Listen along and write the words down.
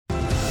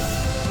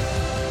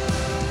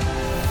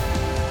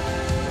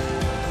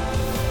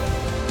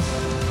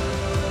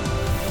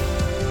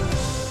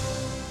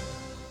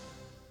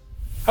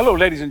Hello,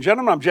 ladies and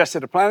gentlemen. I'm Jesse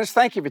Duplantis.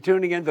 Thank you for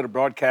tuning in to the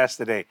broadcast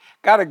today.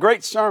 Got a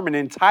great sermon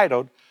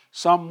entitled,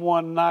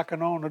 Someone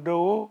Knocking on the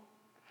Door,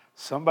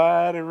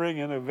 Somebody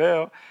Ringing a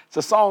Bell. It's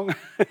a song.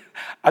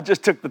 I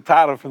just took the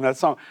title from that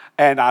song,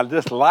 and I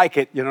just like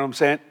it. You know what I'm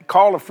saying?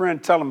 Call a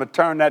friend, tell them to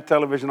turn that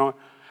television on,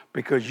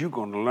 because you're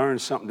going to learn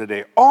something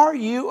today. Are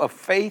you a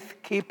faith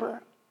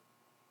keeper?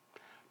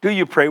 Do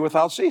you pray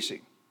without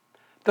ceasing?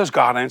 Does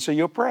God answer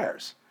your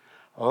prayers?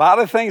 A lot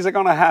of things are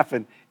going to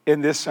happen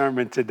in this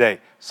sermon today.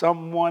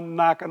 Someone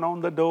knocking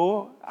on the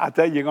door. I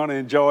tell you, you're going to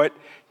enjoy it.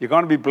 You're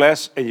going to be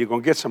blessed, and you're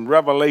going to get some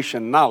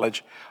revelation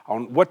knowledge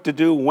on what to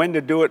do, when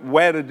to do it,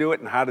 where to do it,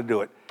 and how to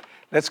do it.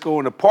 Let's go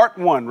into part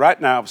one right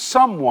now of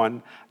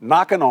Someone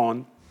Knocking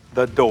on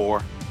the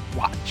Door.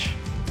 Watch.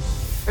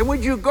 And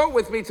would you go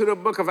with me to the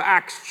book of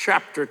Acts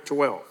chapter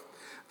 12?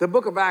 The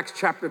book of Acts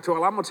chapter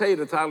 12. I'm going to tell you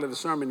the title of the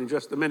sermon in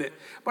just a minute.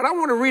 But I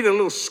want to read a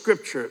little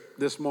scripture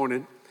this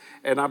morning,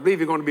 and I believe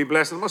you're going to be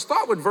blessed. I'm going to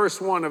start with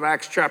verse 1 of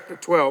Acts chapter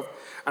 12.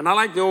 And I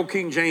like the old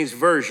King James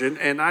Version,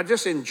 and I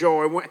just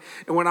enjoy.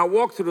 And when I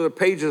walk through the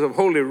pages of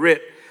Holy Writ,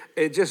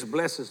 it just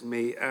blesses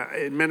me.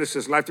 It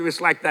ministers life to me.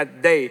 It's like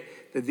that day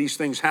that these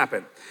things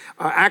happen.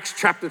 Acts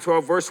chapter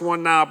 12, verse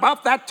 1. Now,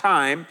 about that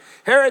time,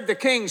 Herod the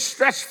king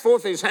stretched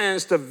forth his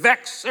hands to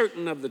vex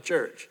certain of the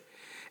church.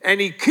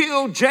 And he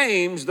killed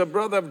James, the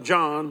brother of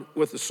John,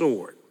 with a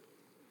sword.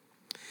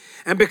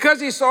 And because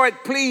he saw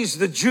it pleased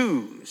the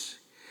Jews,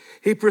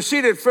 he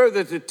proceeded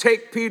further to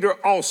take Peter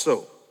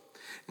also.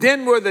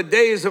 Then were the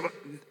days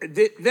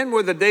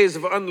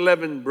of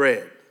unleavened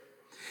bread.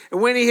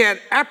 And when he had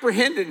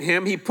apprehended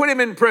him, he put him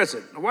in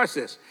prison. Now watch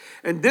this.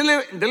 And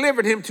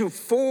delivered him to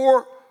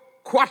 4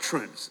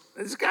 quaternions.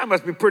 This guy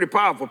must be pretty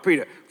powerful,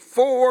 Peter.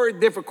 4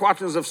 different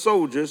quaternions of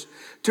soldiers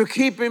to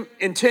keep him,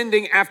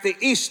 intending after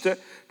Easter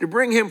to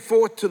bring him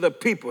forth to the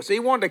people. So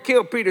he wanted to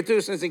kill Peter too,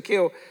 since he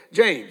killed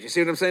James. You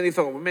see what I'm saying? He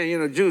thought, well,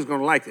 man, Jews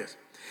going to like this.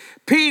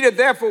 Peter,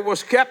 therefore,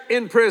 was kept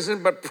in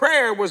prison, but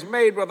prayer was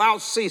made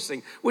without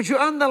ceasing. Would you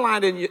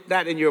underline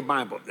that in your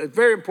Bible? It's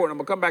very important. I'm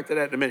going to come back to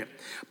that in a minute.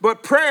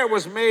 But prayer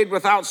was made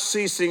without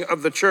ceasing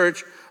of the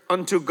church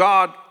unto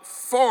God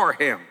for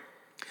him.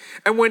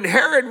 And when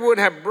Herod would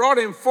have brought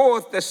him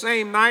forth the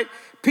same night,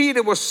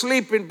 Peter was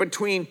sleeping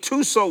between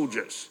 2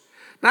 soldiers.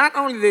 Not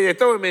only did they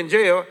throw him in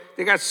jail,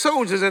 they got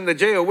soldiers in the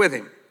jail with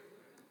him,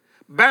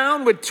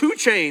 bound with 2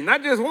 chains,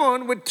 not just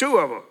one, with 2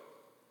 of them.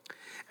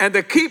 And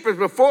the keepers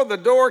before the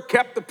door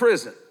kept the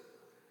prison.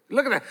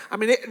 Look at that. I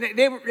mean,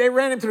 they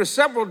ran him through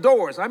several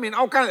doors. I mean,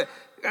 all kinds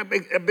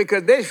of,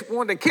 because they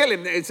wanted to kill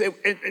him. They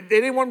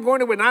didn't want him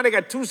going anywhere. Now they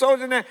got 2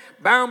 soldiers in there,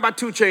 bound by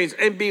 2 chains.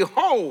 And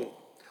behold,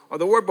 or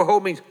the word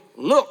behold means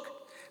look,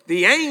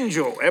 the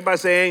angel, everybody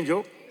say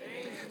angel.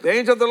 The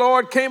angel of the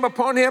Lord came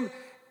upon him,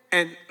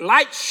 and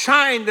light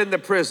shined in the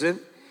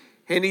prison.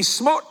 And he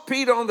smote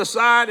Peter on the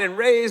side and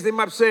raised him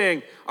up,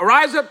 saying,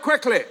 arise up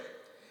quickly.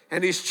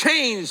 And his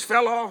chains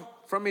fell off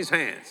from his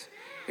hands.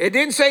 It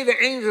didn't say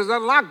the angels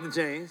unlocked the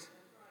chains.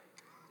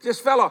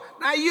 Just fell off.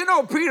 Now,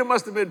 Peter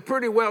must have been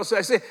pretty well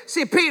set.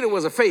 See, Peter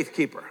was a faith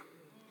keeper.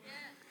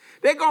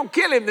 They're going to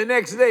kill him the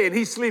next day and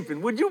he's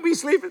sleeping. Would you be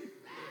sleeping?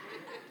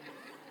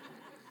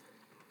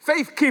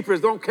 Faith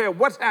keepers don't care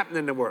what's happening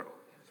in the world.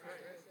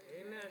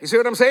 You see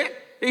what I'm saying?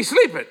 He's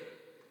sleeping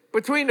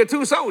between the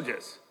 2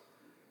 soldiers.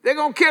 They're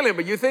going to kill him,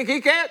 but you think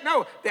he can't?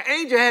 No, the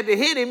angel had to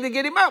hit him to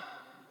get him up.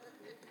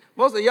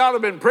 Most of y'all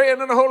have been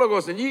praying in the Holy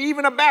Ghost, and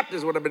even a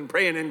Baptist would have been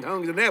praying in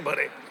tongues in their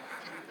buddy.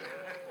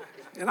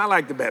 And I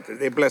like the Baptists.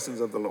 They're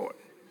blessings of the Lord.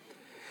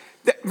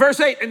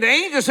 Verse 8, and the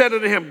angel said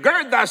unto him,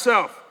 gird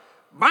thyself,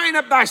 bind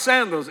up thy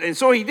sandals. And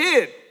so he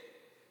did.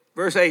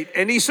 Verse 8,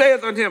 and he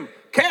saith unto him,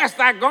 cast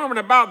thy garment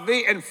about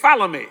thee and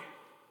follow me.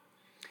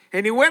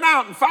 And he went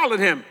out and followed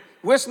him.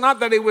 Wist not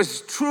that it was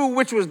true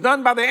which was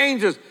done by the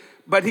angels,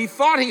 but he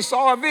thought he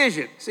saw a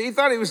vision. See, he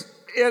thought he was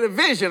in a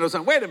vision or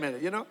something. Wait a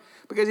minute,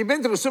 because he'd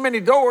been through so many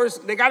doors.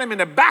 They got him in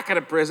the back of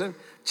the prison,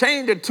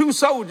 chained to 2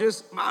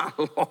 soldiers. My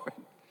Lord.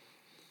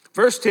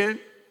 Verse 10,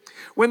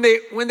 when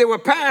they were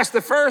past the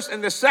first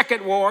and the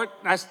second ward,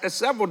 that's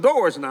several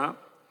doors now,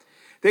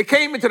 they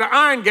came into the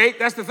iron gate,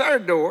 that's the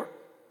 3rd door.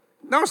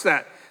 Notice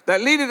that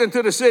leadeth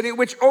into the city,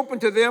 which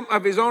opened to them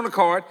of his own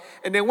accord.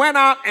 And they went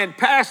out and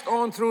passed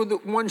on through the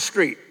one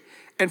street.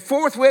 And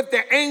forthwith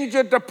the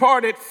angel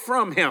departed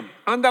from him.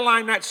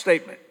 Underline that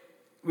statement.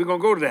 We're going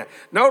to go to that.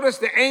 Notice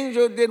the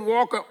angel didn't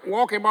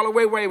walk him all the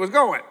way where he was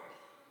going.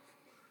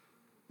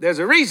 There's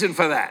a reason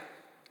for that.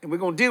 And we're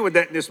going to deal with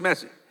that in this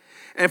message.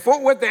 And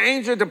forthwith the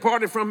angel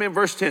departed from him,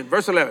 verse 10,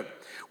 verse 11.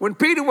 When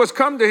Peter was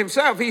come to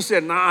himself, he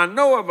said, now I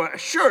know of a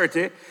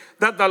surety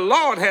that the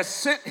Lord has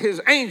sent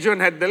his angel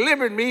and had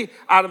delivered me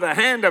out of the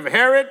hand of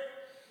Herod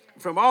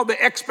from all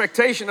the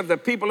expectation of the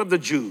people of the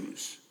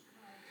Jews.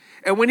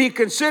 And when he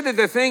considered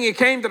the thing, he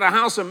came to the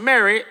house of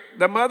Mary,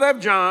 the mother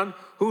of John,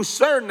 whose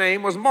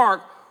surname was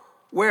Mark,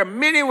 where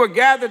many were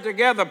gathered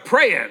together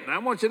praying. I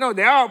want you to know,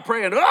 they're all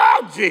praying,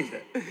 oh,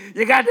 Jesus,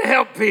 you got to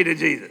help Peter,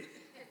 Jesus.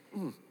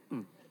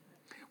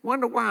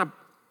 Wonder why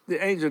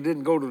the angel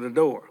didn't go to the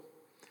door.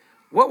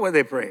 What were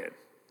they praying?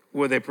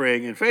 Were they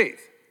praying in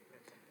faith?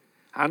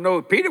 I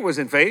know Peter was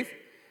in faith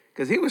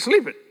because he was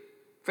sleeping.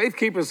 Faith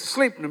keepers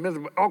sleep in the midst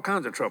of all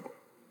kinds of trouble.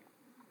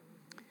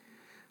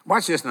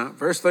 Watch this now,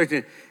 verse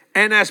 13.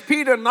 And as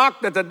Peter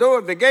knocked at the door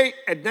of the gate,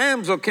 a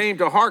damsel came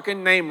to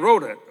hearken named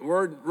Rhoda. The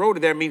word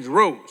Rhoda there means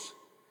rose.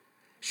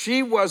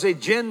 She was a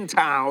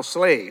Gentile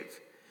slave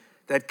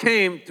that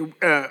came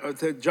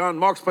to John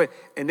Mark's place,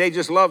 and they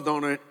just loved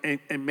on her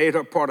and made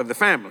her part of the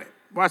family.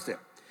 Watch that.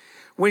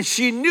 When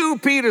she knew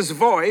Peter's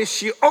voice,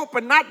 she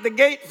opened not the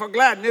gate for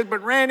gladness,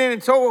 but ran in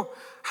and told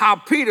how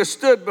Peter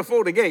stood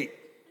before the gate.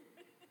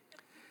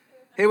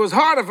 It was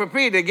harder for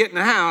Peter to get in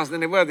the house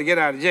than it was to get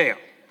out of jail.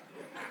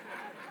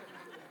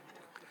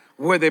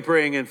 Were they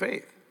praying in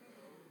faith?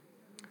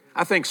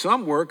 I think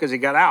some were because he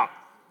got out.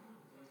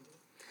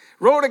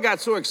 Rhoda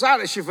got so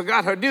excited she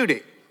forgot her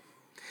duty.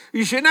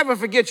 You should never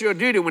forget your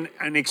duty when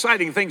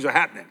exciting things are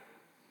happening.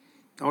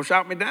 Don't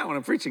shout me down when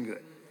I'm preaching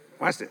good.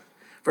 Watch this.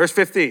 Verse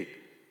 15.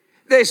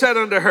 They said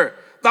unto her,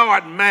 thou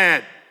art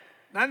mad.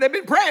 Now they've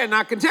been praying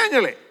now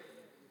continually.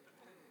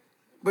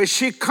 But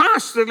she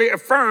constantly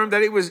affirmed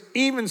that it was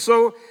even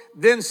so.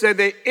 Then said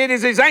they, it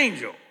is his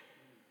angel.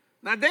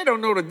 Now they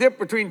don't know the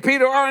difference between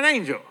Peter or an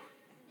angel.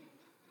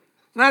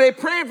 Now they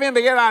praying for him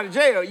to get out of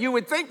jail. You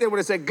would think they would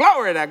have said,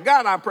 glory to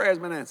God, our prayer has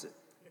been answered.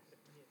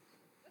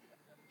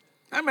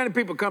 How many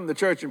people come to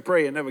church and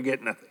pray and never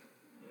get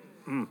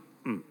nothing?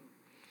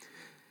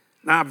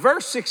 Now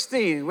verse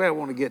 16 is where I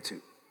want to get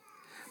to.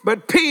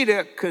 But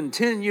Peter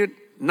continued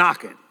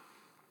knocking.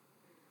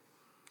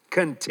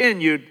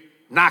 Continued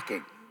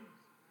knocking.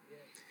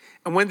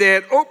 And when they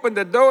had opened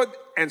the door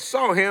and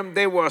saw him,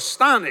 they were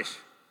astonished.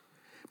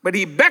 But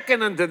he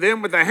beckoned unto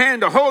them with a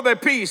hand to hold their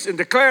peace and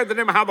declared to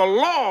them how the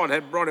Lord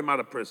had brought him out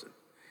of prison.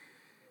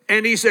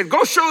 And he said,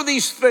 go show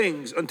these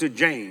things unto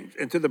James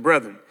and to the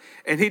brethren.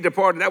 And he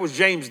departed. That was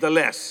James the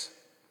Less.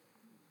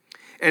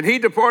 And he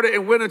departed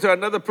and went into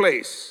another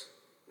place.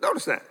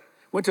 Notice that.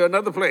 Went to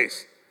another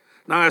place.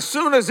 Now, as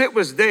soon as it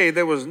was day,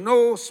 there was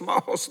no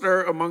small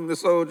stir among the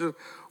soldiers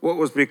what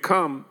was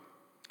become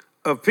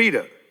of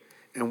Peter.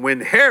 And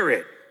when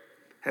Herod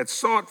had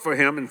sought for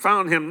him and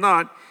found him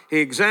not, he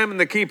examined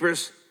the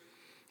keepers,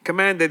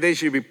 commanded they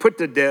should be put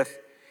to death.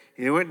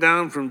 And he went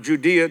down from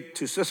Judea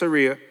to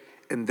Caesarea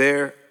and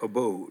there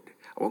abode.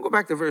 I want to go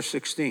back to verse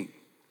 16.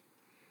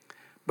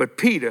 But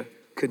Peter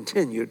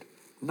continued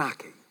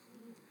knocking.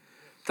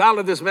 Title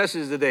of this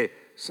message today,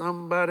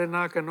 somebody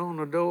knocking on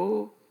the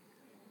door.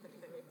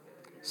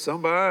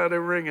 Somebody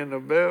ringing the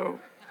bell.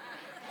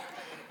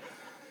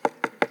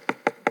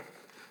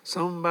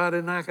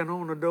 Somebody knocking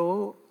on the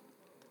door.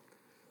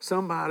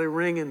 Somebody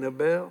ringing the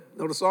bell.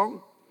 Know the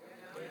song?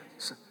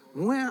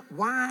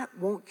 Why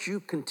won't you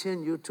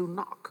continue to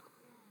knock?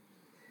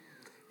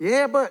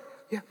 But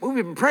we've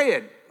been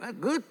praying. Well,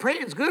 good,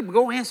 praying's good, but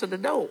go answer the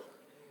door.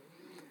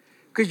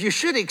 Because you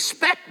should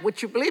expect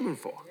what you're believing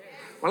for.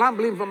 Well, I'm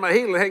believing for my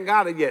healing, I ain't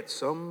got it yet.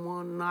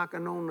 Someone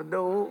knocking on the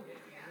door.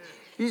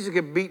 You just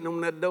keep beating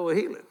on that door of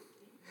healing.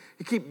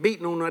 You keep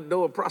beating on that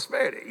door of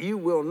prosperity. You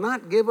will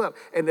not give up.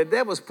 And the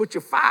devil's put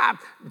you five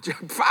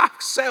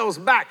cells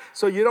back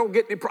so you don't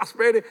get any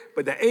prosperity,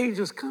 but the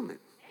angel's coming.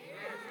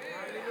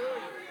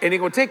 And he's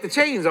going to take the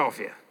chains off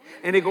you.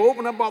 And he's going to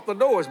open up all the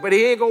doors, but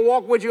he ain't going to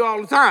walk with you all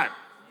the time.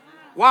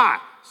 Why?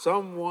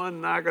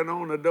 Someone knocking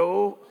on the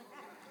door.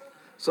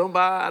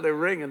 Somebody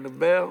ringing the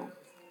bell.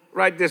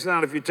 Write this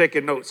down if you're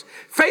taking notes.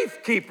 Faith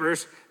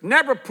keepers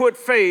never put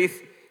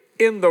faith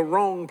in the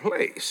wrong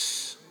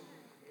place.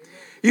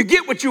 You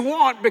get what you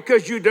want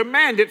because you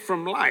demand it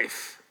from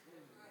life,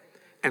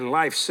 and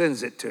life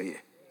sends it to you.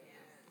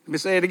 Let me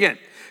say it again.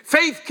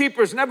 Faith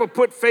keepers never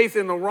put faith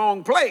in the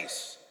wrong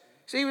place.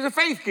 See, he was a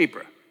faith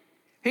keeper.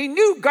 He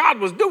knew God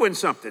was doing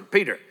something,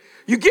 Peter.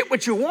 You get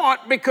what you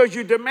want because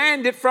you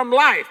demand it from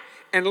life,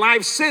 and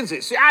life sends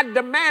it. See, I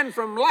demand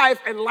from life,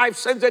 and life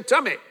sends it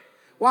to me.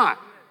 Why?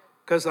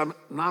 Because I'm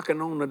knocking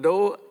on the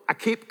door. I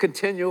keep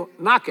continue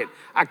knocking.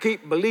 I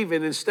keep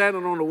believing and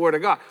standing on the word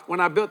of God. When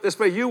I built this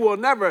place, you will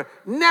never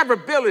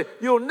build it.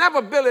 You'll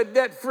never build it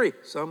debt free.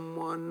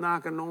 Someone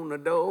knocking on the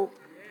door.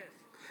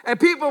 And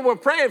people were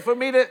praying for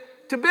me to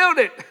build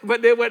it,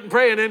 but they weren't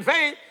praying in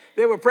faith.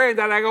 They were praying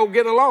that I go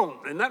get a loan.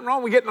 And nothing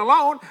wrong with getting a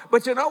loan,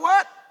 but you know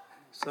what?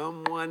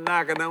 Someone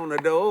knocking on the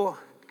door.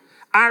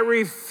 I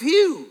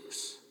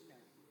refuse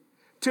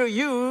to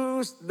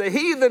use the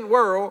heathen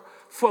world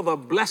for the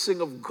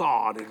blessing of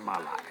God in my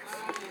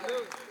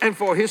life and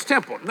for his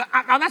temple. Now,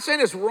 I'm not saying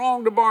it's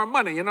wrong to borrow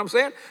money, you know what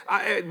I'm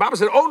saying? The Bible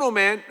said, oh, no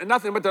man,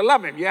 nothing but to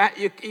love him.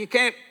 You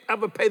can't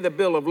ever pay the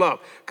bill of love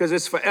because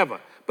it's forever.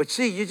 But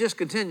see, you just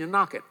continue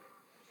knocking.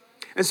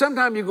 And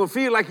sometimes you're going to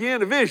feel like you're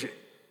in a vision.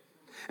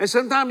 And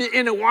sometimes you're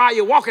in it while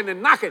you're walking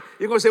and knocking.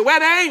 You're going to say, where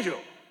the angel?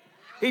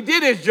 He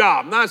did his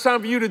job. Now it's time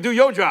for you to do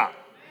your job.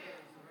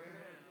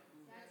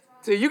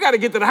 See, you got to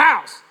get to the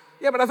house.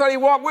 Yeah, but I thought he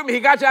walked with me. He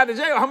got you out of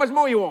jail. How much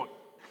more you want?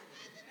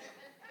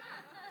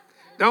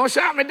 Don't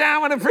shout me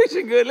down when I'm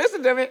preaching good.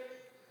 Listen to me.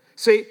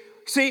 See,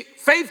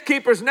 faith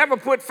keepers never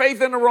put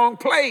faith in the wrong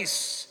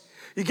place.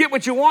 You get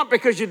what you want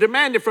because you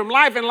demand it from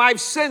life, and life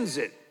sends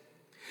it.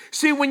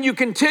 See, when you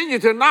continue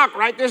to knock,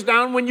 write this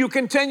down, when you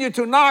continue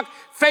to knock,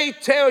 faith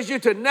tells you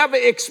to never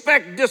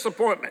expect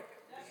disappointment.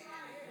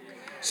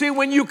 See,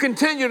 when you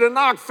continue to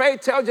knock,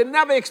 faith tells you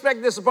never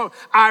expect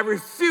disappointment. I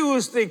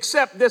refuse to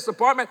accept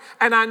disappointment,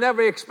 and I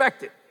never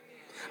expect it.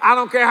 I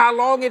don't care how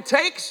long it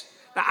takes.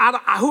 Now,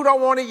 who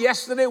don't want it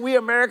yesterday? We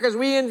Americans,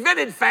 we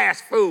invented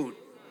fast food.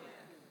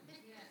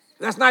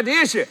 That's not the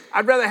issue.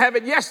 I'd rather have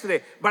it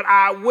yesterday, but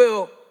I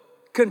will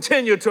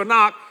continue to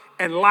knock,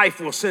 and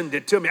life will send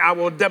it to me. I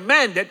will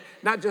demand it,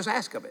 not just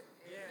ask of it.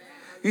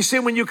 You see,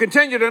 when you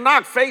continue to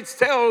knock, faith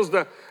tells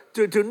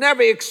to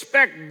never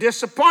expect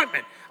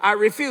disappointment. I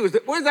refuse.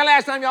 When's the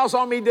last time y'all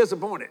saw me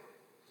disappointed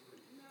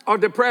or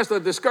depressed or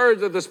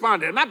discouraged or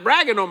despondent? I'm not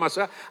bragging on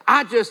myself.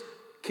 I just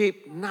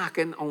keep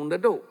knocking on the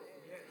door.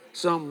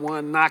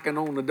 Someone knocking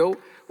on the door.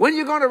 When are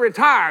you going to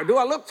retire? Do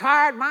I look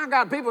tired? My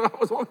God, people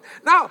always want.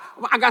 No,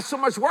 I got so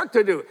much work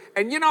to do.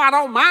 And I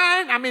don't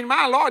mind. I mean,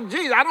 my Lord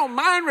Jesus, I don't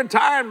mind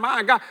retiring,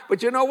 my God.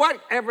 But you know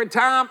what? Every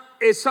time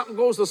something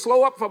goes to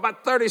slow up for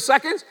about 30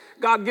 seconds,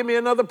 God give me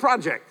another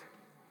project.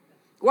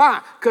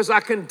 Why? Because I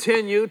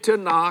continue to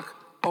knock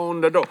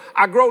on the door.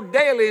 I grow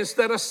daily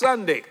instead of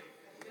Sunday.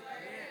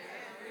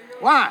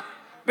 Why?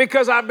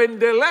 Because I've been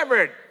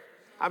delivered.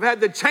 I've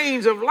had the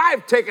chains of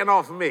life taken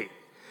off me.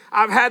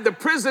 I've had the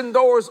prison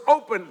doors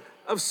open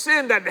of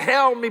sin that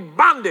held me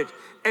bondage,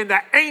 and the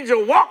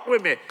angel walked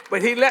with me,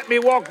 but he let me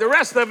walk the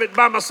rest of it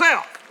by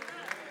myself.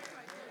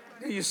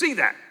 Do you see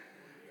that?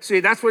 See,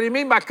 that's what he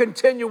means by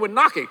continuing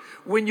knocking.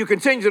 When you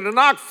continue to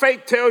knock,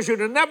 faith tells you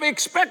to never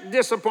expect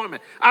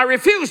disappointment. I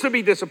refuse to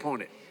be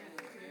disappointed.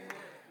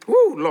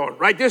 Woo, Lord,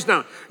 write this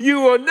down.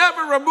 You will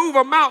never remove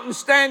a mountain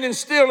standing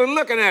still and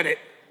looking at it.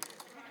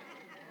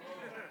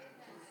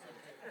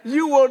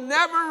 You will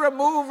never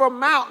remove a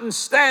mountain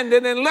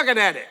standing and looking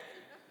at it.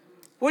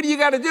 What do you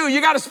got to do?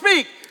 You got to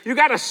speak. You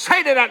got to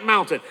say to that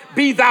mountain,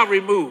 be thou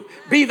removed.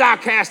 Be thou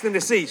cast in the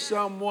sea.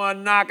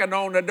 Someone knocking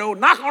on the door.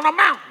 Knock on a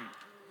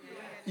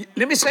mountain.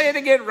 Let me say it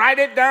again. Write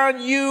it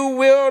down. You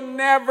will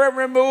never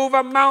remove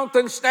a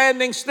mountain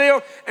standing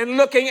still and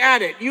looking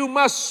at it. You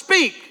must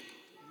speak.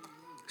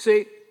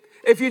 See,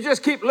 if you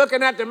just keep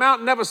looking at the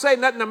mountain, never say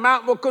nothing, the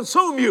mountain will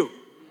consume you.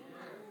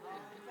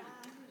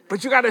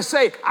 But you got to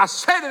say, I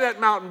say to that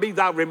mountain, be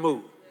thou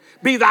removed.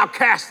 Be thou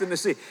cast in the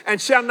sea, and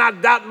shall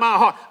not doubt in my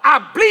heart.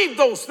 I believe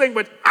those things,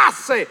 but I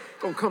say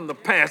going to come to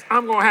pass.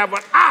 I'm going to have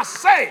what I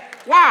say.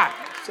 Why?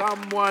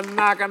 Someone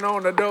knocking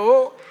on the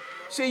door.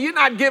 See, you're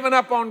not giving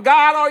up on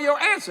God or your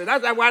answer.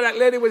 That's why that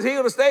lady was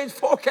healed of stage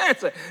 4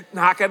 cancer.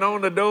 Knocking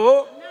on the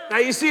door. Now,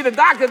 you see, the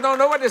doctors don't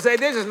know what to say.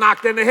 They just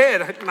knocked in the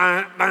head.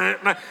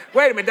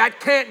 Wait a minute, that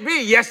can't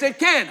be. Yes, it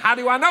can. How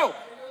do I know?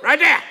 Right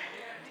there.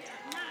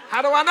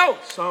 How do I know?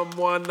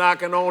 Someone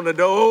knocking on the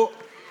door.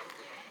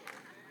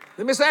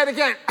 Let me say it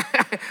again.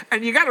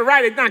 And you got to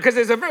write it down because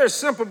it's a very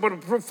simple but a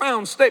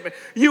profound statement.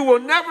 You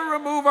will never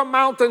remove a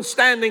mountain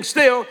standing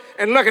still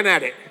and looking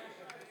at it.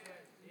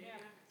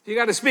 You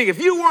got to speak. If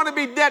you want to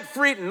be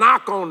debt-free,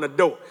 knock on the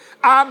door.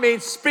 I mean,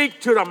 speak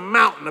to the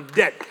mountain of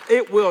debt.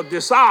 It will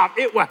dissolve.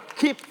 It will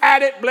keep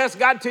at it, bless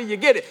God, till you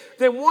get it.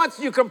 Then once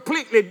you're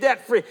completely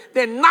debt-free,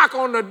 then knock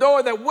on the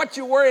door that what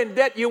you were in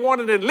debt, you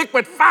wanted in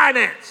liquid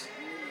finance.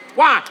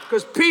 Why?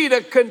 Because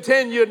Peter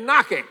continued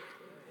knocking.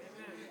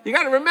 You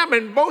got to remember,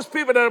 most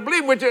people that are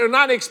believing with you are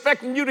not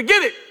expecting you to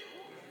get it.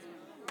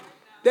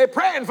 They're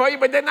praying for you,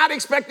 but they're not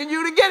expecting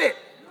you to get it.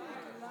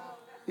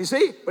 You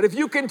see? But if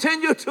you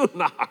continue to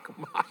knock,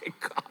 my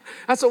God,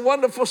 that's a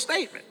wonderful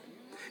statement.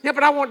 Yeah,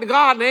 but I want the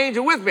God and the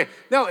angel with me.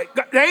 No,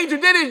 the angel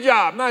did his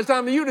job. Now it's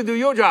time for you to do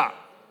your job.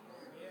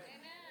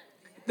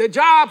 The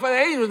job for the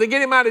angel was to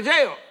get him out of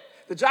jail.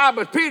 The job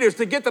of Peter is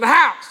to get to the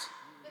house.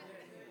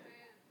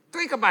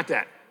 Think about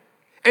that.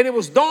 And it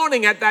was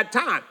dawning at that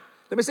time.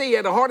 Let me say he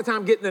had a harder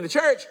time getting to the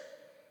church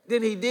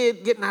than he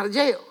did getting out of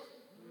jail.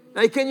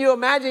 Now, can you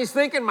imagine? He's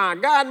thinking, my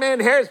God, man,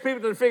 the Harris people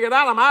done figured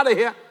out I'm out of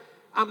here.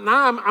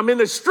 I'm in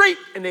the street,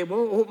 and they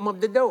won't open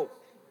up the door.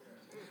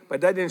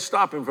 But that didn't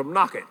stop him from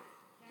knocking.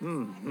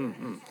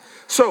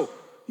 So,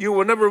 you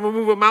will never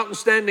remove a mountain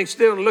standing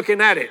still and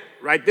looking at it.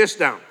 Write this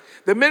down.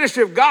 The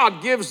ministry of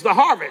God gives the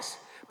harvest,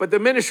 but the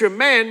ministry of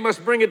man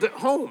must bring it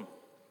home.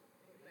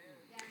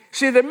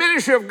 See, the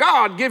ministry of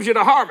God gives you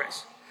the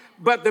harvest,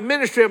 but the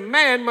ministry of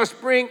man must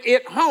bring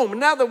it home.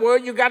 In other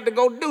words, you got to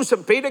go do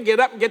some, Peter. Get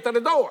up and get to the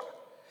door.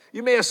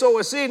 You may have sowed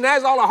a seed, and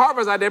there's all the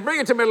harvest out there.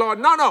 Bring it to me, Lord.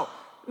 No.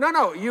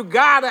 You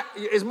gotta,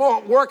 it's more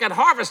work at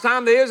harvest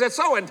time than there is at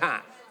sowing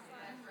time.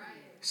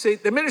 See,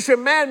 the ministry of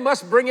man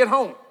must bring it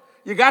home.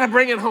 You got to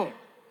bring it home.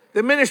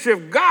 The ministry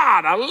of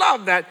God, I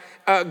love that,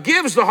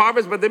 gives the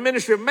harvest, but the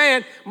ministry of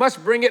man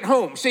must bring it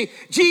home. See,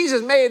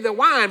 Jesus made the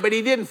wine, but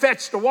he didn't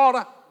fetch the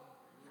water.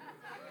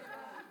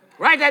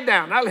 Write that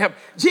down. That'll help.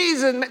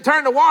 Jesus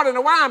turned the water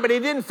into wine, but he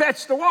didn't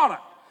fetch the water.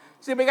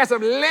 See, we got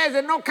some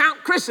lazy,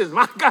 no-count Christians.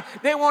 My God,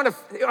 they want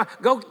to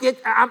go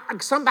get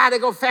somebody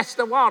go fetch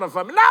the water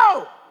for me.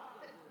 No!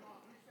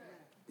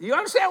 You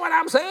understand what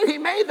I'm saying? He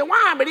made the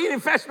wine, but he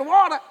didn't fetch the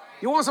water.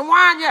 You want some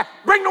wine? Yeah,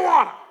 bring the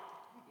water.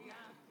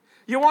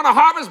 You want a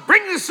harvest?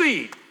 Bring the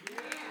seed.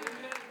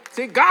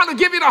 See, God will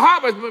give you the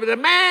harvest, but the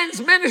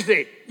man's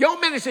ministry, your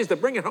ministry is to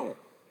bring it home.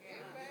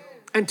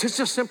 And to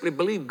just simply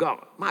believe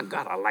God. My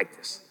God, I like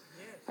this.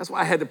 That's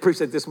why I had to preach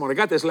that this morning.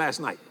 I got this last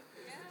night.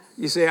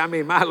 You say,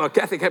 my Lord,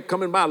 Kathy kept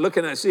coming by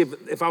looking at see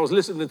if I was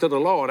listening to the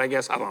Lord, I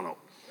guess. I don't know.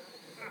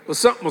 But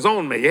something was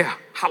on me. Yeah,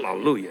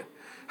 hallelujah.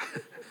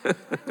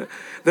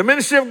 The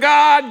ministry of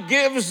God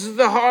gives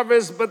the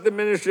harvest, but the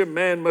ministry of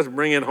man must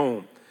bring it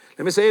home.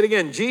 Let me say it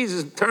again.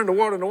 Jesus turned the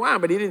water into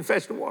wine, but he didn't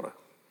fetch the water.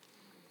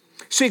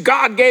 See,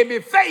 God gave me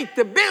faith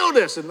to build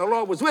this, and the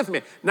Lord was with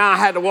me. Now I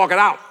had to walk it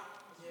out.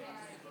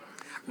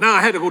 Now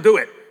I had to go do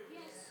it.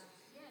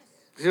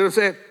 You see what I'm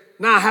saying?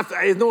 Now I have to,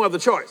 there's no other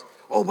choice.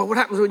 Oh, but what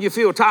happens when you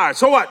feel tired?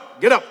 So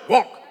what? Get up,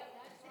 walk.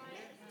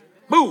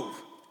 Move.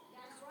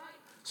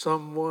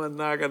 Someone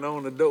knocking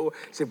on the door.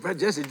 Say, Brother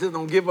Jesse, just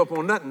don't give up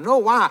on nothing. No,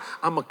 why?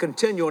 I'm a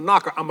continual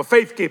knocker. I'm a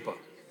faith keeper.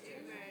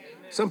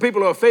 Some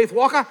people are a faith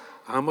walker.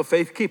 I'm a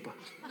faith keeper.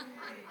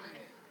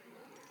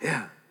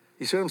 Yeah.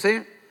 You see what I'm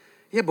saying?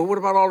 Yeah, but what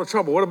about all the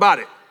trouble? What about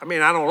it? I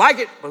don't like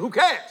it, but who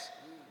cares?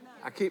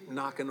 I keep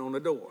knocking on the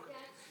door.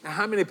 Now,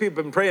 how many people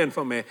have been praying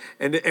for me?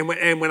 And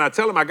when I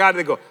tell them I got it,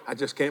 they go, I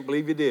just can't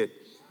believe you did.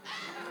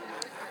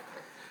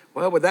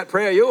 Well, with that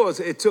prayer of yours,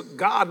 it took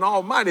God and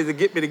Almighty to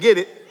get me to get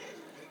it.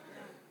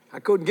 I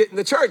couldn't get in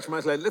the church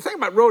much. Like, the thing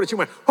about Rhoda, she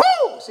went,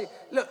 whoo! See,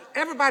 look,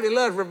 everybody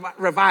loves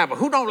revival.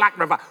 Who don't like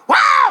revival?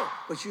 Wow!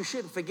 But you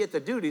shouldn't forget the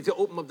duty to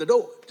open up the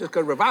door just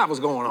because revival's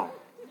going on.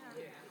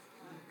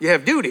 You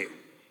have duty.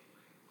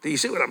 Do you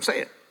see what I'm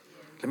saying?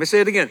 Let me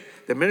say it again.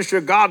 The ministry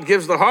of God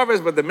gives the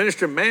harvest, but the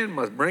ministry of man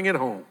must bring it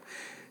home.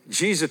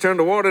 Jesus turned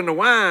the water into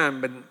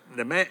wine,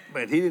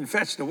 but he didn't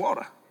fetch the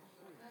water.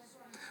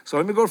 So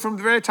let me go from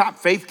the very top.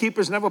 Faith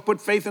keepers never put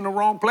faith in the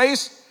wrong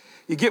place.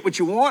 You get what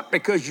you want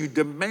because you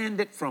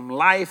demand it from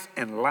life,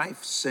 and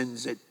life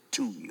sends it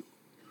to you.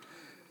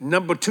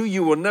 Number two,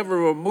 you will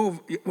never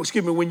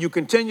when you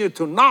continue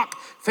to knock,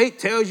 faith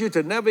tells you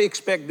to never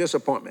expect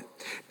disappointment.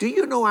 Do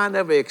you know I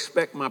never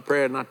expect my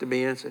prayer not to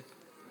be answered?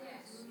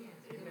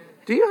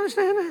 Do you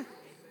understand that?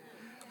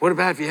 What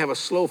about if you have a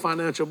slow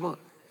financial month?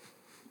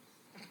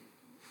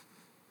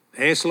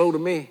 It ain't slow to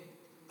me.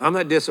 I'm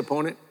not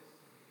disappointed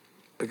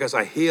because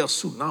I hear a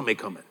tsunami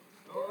coming.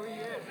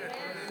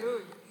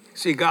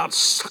 See, God's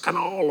sucking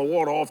all the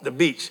water off the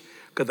beach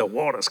because the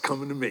water's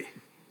coming to me.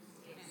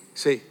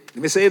 See,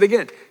 let me say it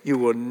again. You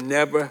will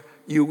never,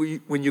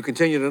 when you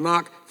continue to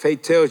knock,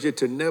 faith tells you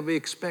to never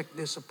expect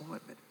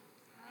disappointment.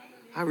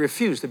 I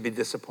refuse to be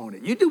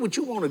disappointed. You do what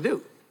you want to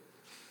do.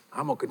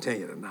 I'm going to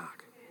continue to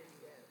knock.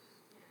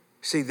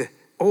 See,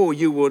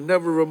 you will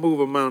never remove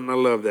a mountain. I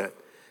love that.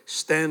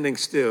 Standing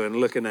still and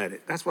looking at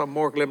it. That's why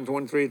Mark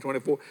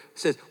 11:23-24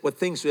 says, what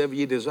things soever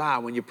you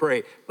desire when you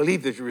pray,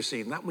 believe that you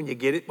receive. Not when you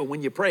get it, but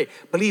when you pray,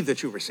 believe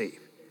that you receive.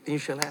 And you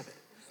shall have it.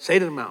 Say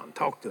to the mountain,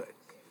 talk to it.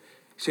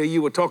 See,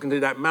 you were talking to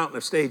that mountain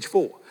of stage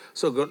 4.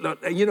 So,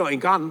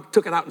 and God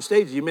took it out in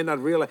stages. You may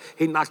not realize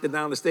he knocked it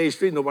down to stage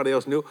 3. Nobody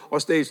else knew. Or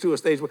stage 2 or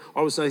stage 1.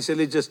 All of a sudden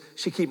he said,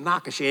 she keep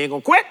knocking. She ain't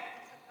going to quit.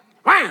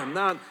 Wham!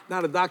 Now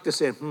the doctor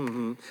said,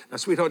 Now,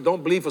 sweetheart,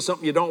 don't believe for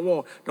something you don't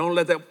want. Don't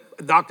let that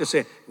doctor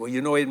say,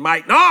 well, it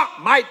might. No,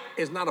 might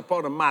is not a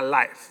part of my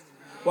life.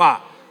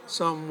 Why?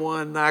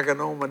 Someone knocking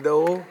on my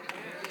door,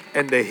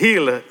 and the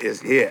healer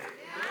is here.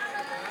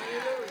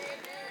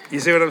 You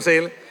see what I'm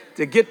saying?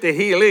 To get the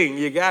healing,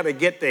 you got to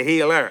get the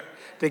healer.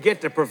 To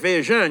get the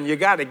provision, you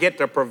got to get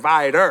the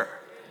provider.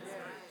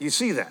 You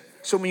see that?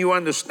 So when you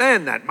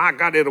understand that, my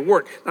God, it'll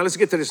work. Now let's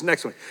get to this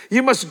next one.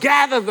 You must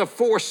gather the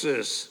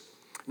forces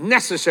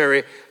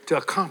necessary to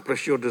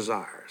accomplish your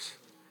desires.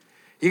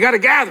 You got to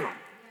gather them.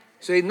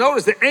 See,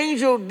 notice the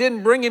angel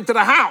didn't bring him to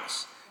the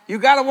house. You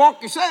got to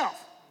walk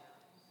yourself.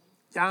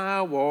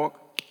 I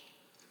walk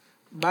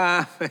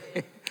by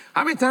faith.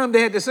 How many times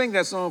they had to sing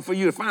that song for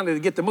you to finally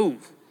get the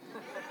move?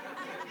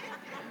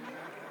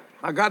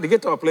 My God, the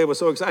guitar player was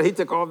so excited. He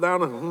took off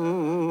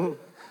down.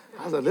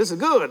 I said, this is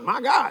good.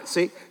 My God.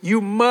 See,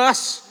 you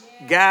must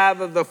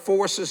gather the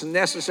forces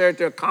necessary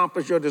to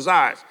accomplish your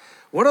desires.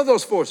 What are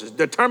those forces?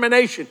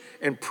 Determination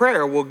and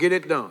prayer will get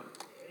it done.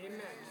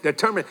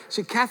 Determined.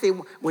 See, Kathy,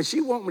 when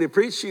she want me to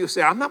preach, she'll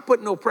say, I'm not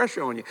putting no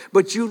pressure on you,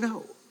 but you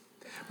know.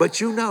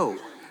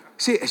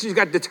 See, she's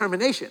got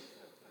determination.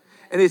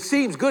 And it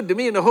seems good to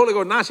me in the Holy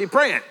Ghost. Now she's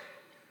praying.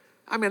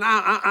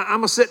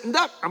 I'm a sitting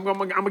duck. I'm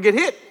gonna get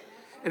hit.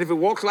 And if it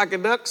walks like a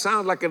duck,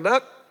 sounds like a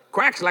duck,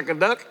 quacks like a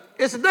duck,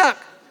 it's a duck.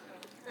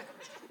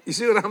 You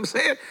see what I'm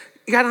saying?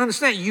 You got to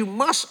understand, you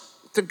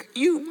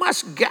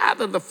must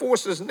gather the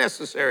forces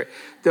necessary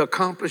to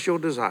accomplish your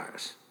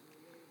desires.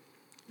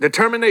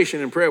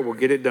 Determination and prayer will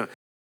get it done.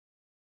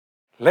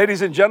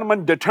 Ladies and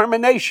gentlemen,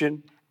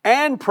 determination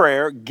and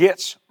prayer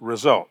gets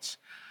results.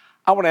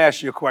 I want to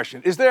ask you a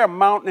question. Is there a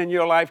mountain in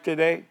your life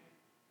today?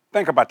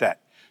 Think about that.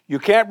 You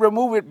can't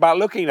remove it by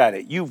looking at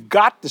it. You've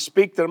got to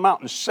speak to the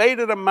mountain. Say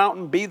to the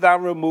mountain, be thou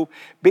removed,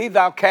 be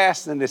thou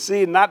cast in the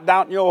sea, not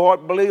doubt in your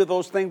heart, believe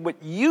those things what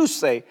you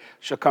say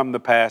shall come to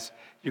pass.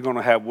 You're going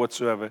to have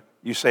whatsoever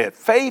you say it.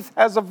 Faith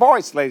has a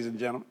voice, ladies and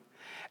gentlemen,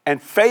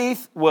 and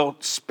faith will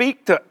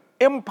speak to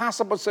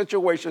impossible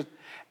situations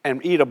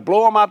and either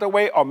blow them out the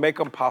way or make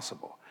them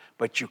possible.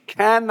 But you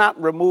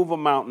cannot remove a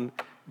mountain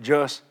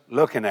just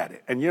looking at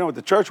it. And you know what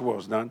the church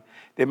world's done?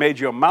 They made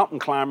you a mountain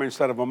climber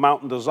instead of a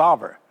mountain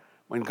dissolver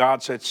when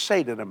God said,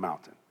 say to the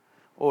mountain.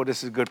 Oh,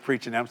 this is good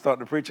preaching. I'm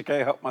starting to preach. I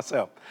can't help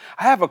myself.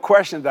 I have a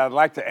question that I'd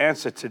like to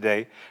answer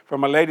today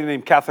from a lady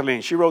named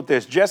Kathleen. She wrote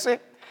this: Jesse,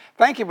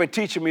 thank you for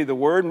teaching me the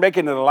word and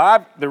making it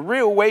alive the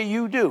real way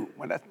you do.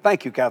 Well,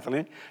 thank you,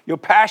 Kathleen. Your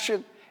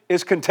passion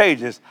is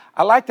contagious.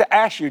 I'd like to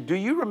ask you, do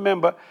you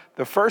remember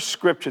the first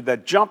scripture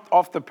that jumped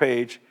off the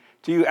page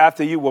to you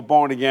after you were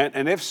born again?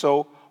 And if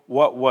so,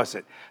 what was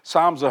it?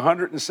 Psalms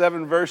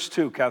 107, verse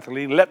 2,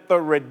 Kathleen. Let the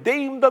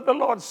redeemed of the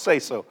Lord say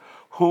so,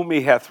 whom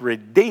he hath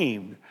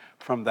redeemed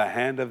from the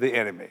hand of the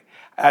enemy.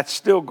 That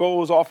still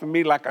goes off of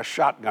me like a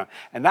shotgun.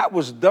 And that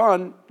was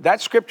done,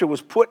 that scripture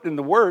was put in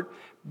the word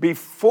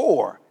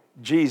before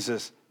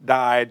Jesus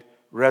died,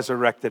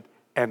 resurrected,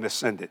 and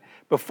ascended.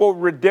 Before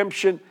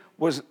redemption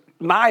was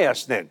nigh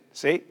us then.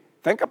 See?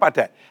 Think about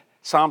that.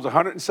 Psalms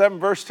 107,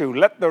 verse 2.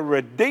 Let the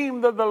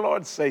redeemed of the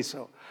Lord say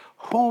so,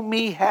 whom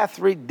he hath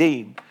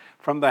redeemed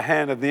from the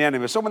hand of the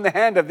enemy. So when the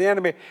hand of the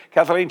enemy,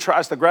 Kathleen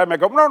tries to grab me, I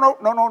go,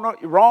 no,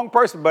 you're wrong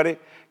person, buddy.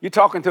 You're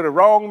talking to the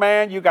wrong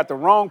man. You got the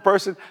wrong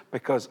person,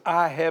 because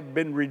I have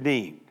been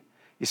redeemed.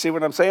 You see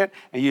what I'm saying?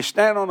 And you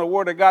stand on the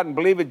word of God and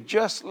believe it,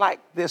 just like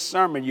this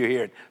sermon you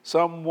heard.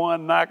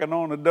 Someone knocking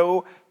on the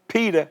door.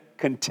 Peter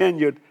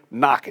continued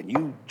knocking.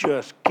 You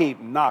just keep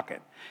knocking.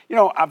 You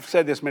know, I've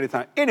said this many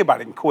times.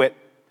 Anybody can quit.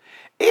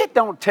 It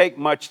don't take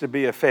much to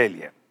be a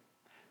failure.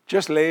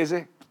 Just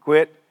lazy,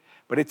 quit.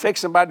 But it takes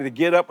somebody to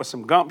get up with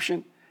some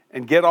gumption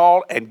and get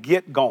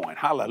going.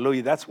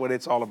 Hallelujah. That's what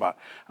it's all about.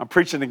 I'm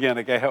preaching again.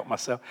 I can't help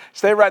myself.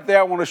 Stay right there.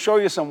 I want to show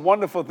you some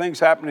wonderful things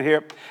happening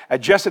here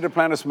at Jesse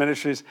Duplantis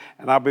Ministries.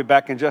 And I'll be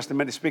back in just a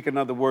minute to speak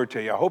another word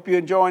to you. I hope you're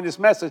enjoying this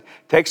message.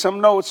 Take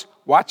some notes.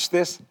 Watch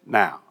this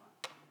now.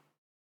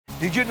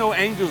 Did you know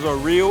angels are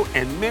real,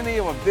 and many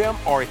of them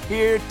are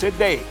here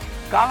today?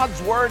 God's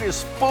word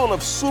is full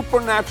of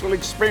supernatural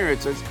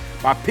experiences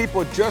by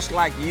people just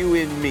like you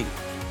and me.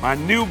 My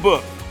new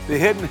book, The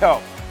Hidden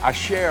Help, I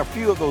share a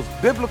few of those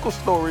biblical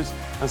stories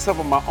and some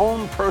of my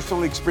own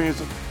personal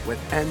experiences with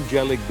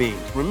angelic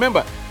beings.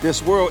 Remember,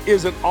 this world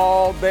isn't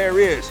all there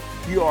is.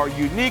 You are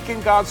unique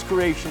in God's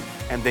creation,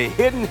 and the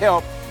hidden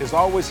help is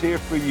always here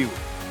for you.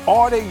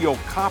 Order your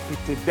copy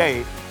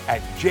today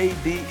at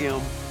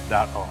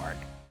jdm.org.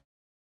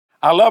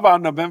 I love our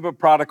November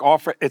product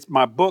offer. It's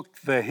my book,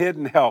 The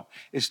Hidden Help.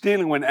 It's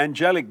dealing with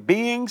angelic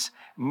beings,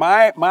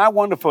 my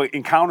wonderful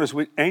encounters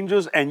with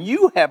angels, and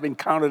you have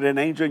encountered an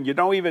angel and you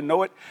don't even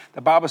know it.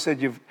 The Bible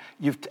said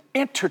you've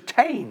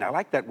entertained, I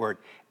like that word,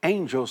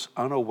 angels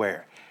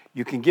unaware.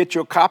 You can get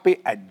your copy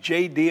at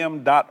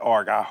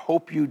jdm.org. I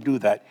hope you do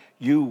that.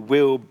 You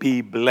will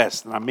be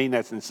blessed, and I mean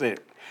that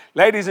sincerely.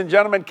 Ladies and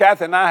gentlemen,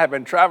 Kathy and I have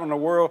been traveling the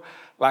world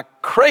like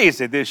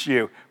crazy this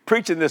year,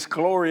 preaching this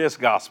glorious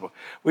gospel.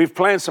 We've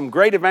planned some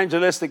great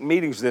evangelistic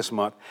meetings this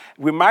month.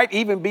 We might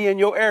even be in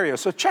your area.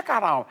 So check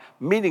out our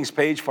meetings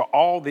page for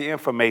all the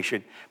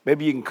information.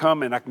 Maybe you can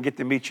come and I can get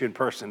to meet you in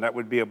person. That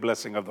would be a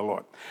blessing of the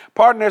Lord.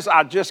 Partners,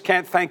 I just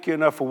can't thank you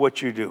enough for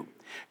what you do.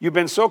 You've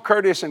been so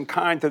courteous and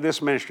kind to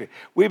this ministry.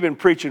 We've been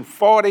preaching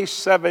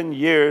 47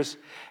 years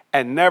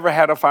and never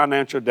had a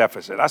financial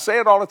deficit. I say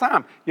it all the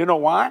time. You know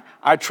why?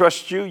 I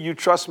trust you, you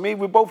trust me,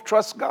 we both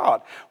trust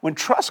God. When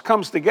trust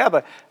comes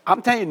together,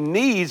 I'm telling you,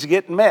 needs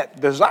get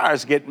met,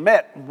 desires get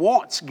met,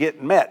 wants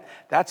get met.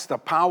 That's the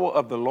power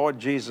of the Lord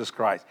Jesus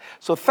Christ.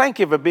 So thank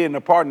you for being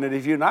a partner.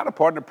 If you're not a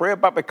partner, pray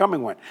about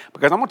becoming one.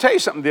 Because I'm going to tell you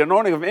something, the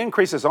anointing of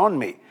increase is on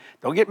me.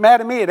 Don't get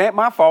mad at me, it ain't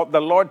my fault. The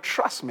Lord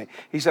trusts me.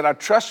 He said, I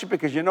trust you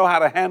because you know how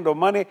to handle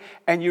money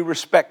and you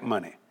respect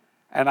money.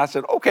 And I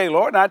said, okay,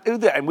 Lord, I do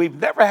that. And we've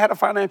never had a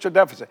financial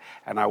deficit.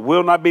 And I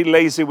will not be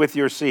lazy with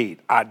your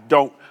seed. I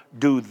don't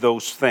do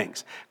those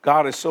things.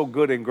 God is so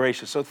good and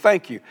gracious. So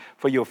thank you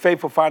for your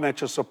faithful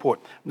financial support.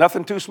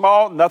 Nothing too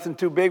small, nothing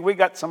too big. We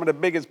got some of the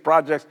biggest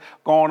projects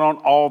going on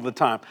all the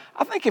time.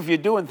 I think if you're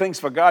doing things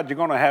for God, you're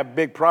going to have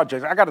big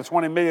projects. I got a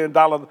 $20 million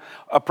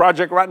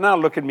project right now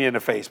looking me in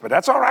the face. But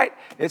that's all right.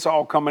 It's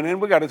all coming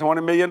in. We got a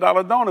 $20 million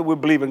donor we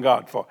believe in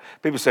God for.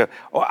 People say,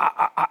 oh,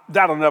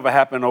 that'll never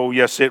happen. Oh,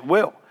 yes, it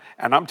will.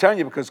 And I'm telling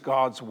you because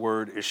God's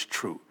word is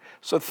true.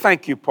 So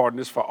thank you,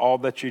 partners, for all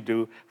that you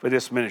do for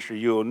this ministry.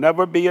 You'll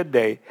never be a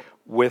day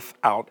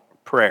without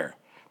prayer.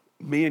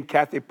 Me and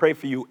Kathy pray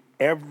for you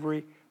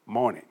every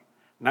morning.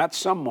 Not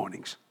some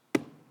mornings,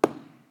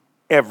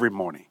 every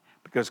morning.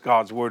 Because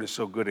God's word is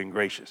so good and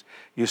gracious.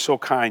 You're so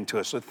kind to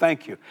us. So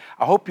thank you.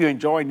 I hope you're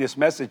enjoying this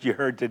message you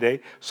heard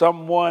today.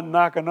 Someone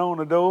knocking on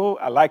the door.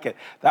 I like it.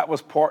 That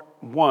was part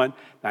 1.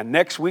 Now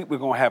next week we're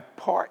going to have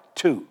part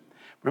 2.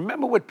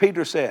 Remember what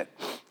Peter said.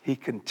 He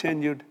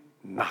continued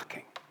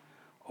knocking.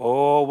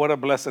 Oh, what a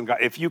blessing, God.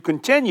 If you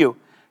continue,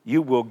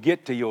 you will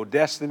get to your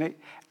destiny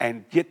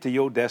and get to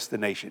your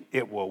destination.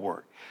 It will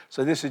work.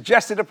 So this is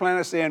Jesse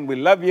Duplantis saying we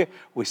love you.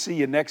 We'll see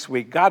you next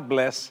week. God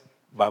bless.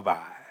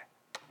 Bye-bye.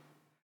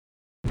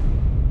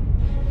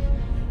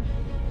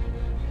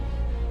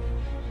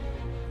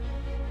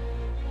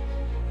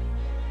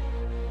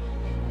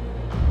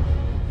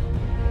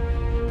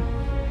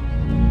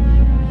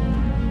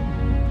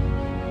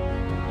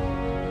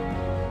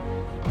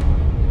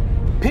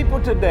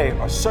 People today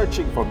are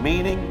searching for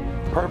meaning,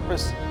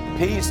 purpose,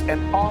 peace,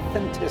 and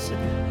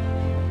authenticity.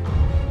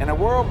 In a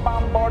world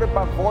bombarded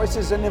by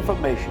voices and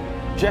information,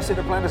 Jesse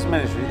Duplantis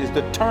Ministry is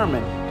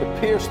determined to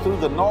pierce through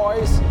the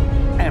noise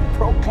and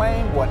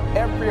proclaim what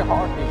every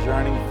heart is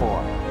yearning for: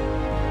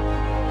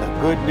 the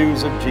good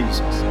news of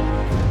Jesus.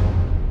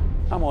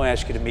 I'm going to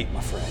ask you to meet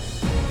my friend.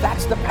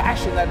 That's the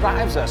passion that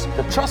drives us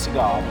to trust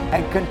God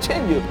and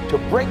continue to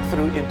break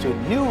through into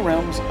new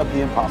realms of the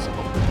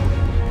impossible.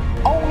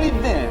 Only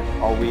then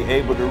are we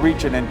able to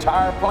reach an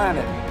entire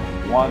planet,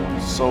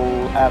 one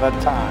soul at a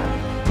time,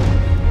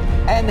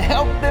 and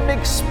help them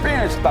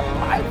experience the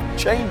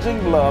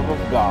life-changing love of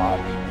God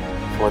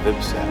for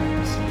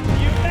themselves.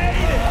 You made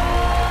it!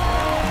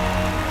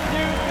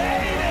 You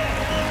made it!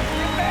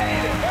 You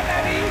made it! Wasn't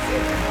that easy?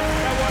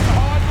 That wasn't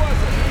hard, was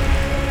it?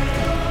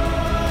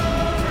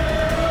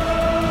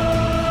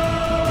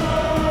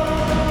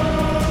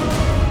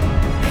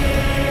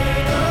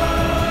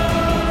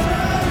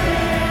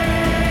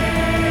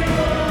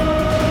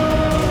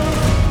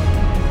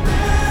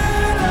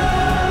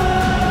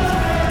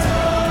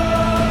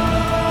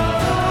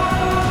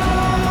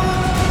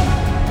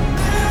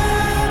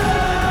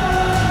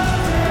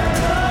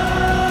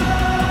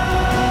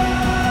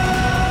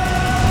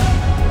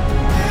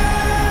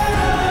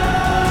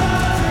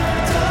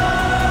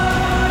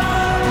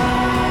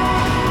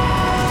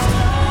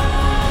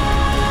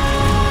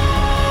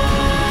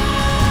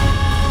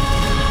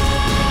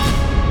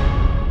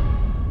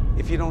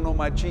 If you don't know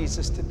my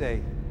Jesus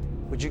today,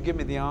 would you give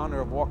me the honor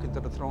of walking to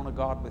the throne of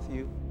God with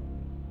you?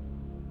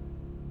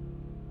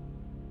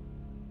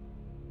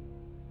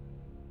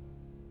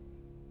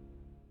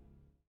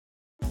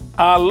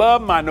 I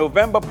love my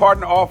November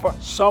partner offer,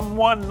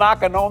 Someone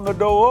Knocking on the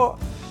Door.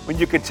 When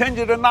you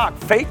continue to knock,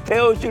 faith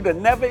tells you to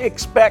never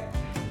expect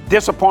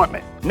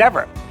disappointment.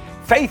 Never.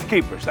 Faith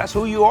keepers, that's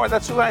who you are,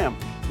 that's who I am.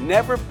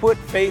 Never put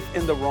faith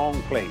in the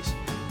wrong place.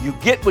 You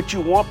get what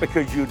you want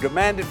because you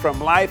demand it from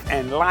life,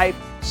 and life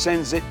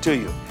sends it to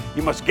you.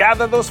 You must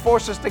gather those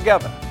forces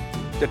together.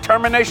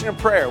 Determination and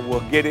prayer will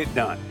get it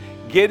done.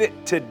 Get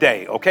it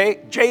today,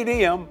 okay?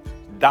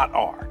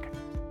 JDM.org.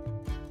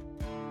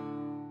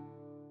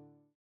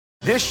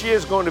 This year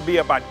is going to be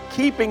about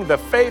keeping the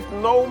faith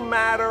no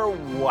matter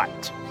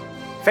what.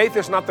 Faith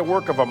is not the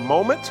work of a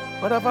moment,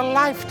 but of a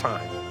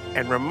lifetime.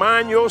 And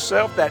remind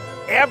yourself that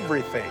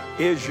everything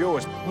is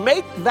yours.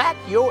 Make that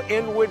your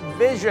inward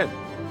vision.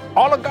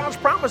 All of God's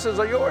promises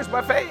are yours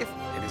by faith,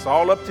 and it's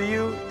all up to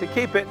you to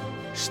keep it.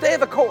 Stay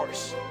the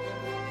course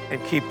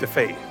and keep the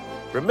faith.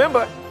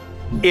 Remember,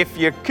 if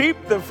you keep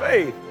the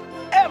faith,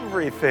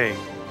 everything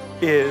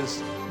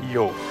is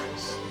yours.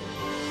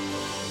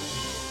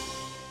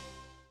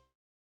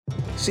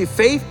 See,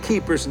 faith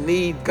keepers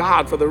need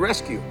God for the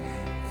rescue.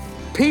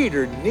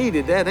 Peter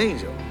needed that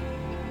angel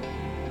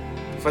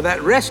for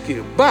that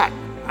rescue, but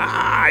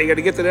you got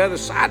to get to the other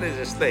side of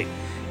this thing.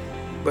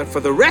 But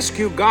for the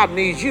rescue, God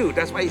needs you.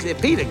 That's why he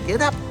said, Peter,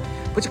 get up,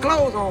 put your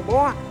clothes on,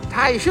 boy,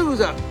 tie your shoes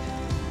up.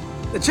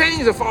 The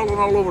chains are falling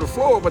all over the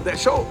floor, but the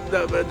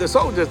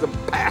soldiers are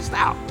passed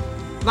out,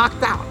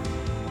 knocked out.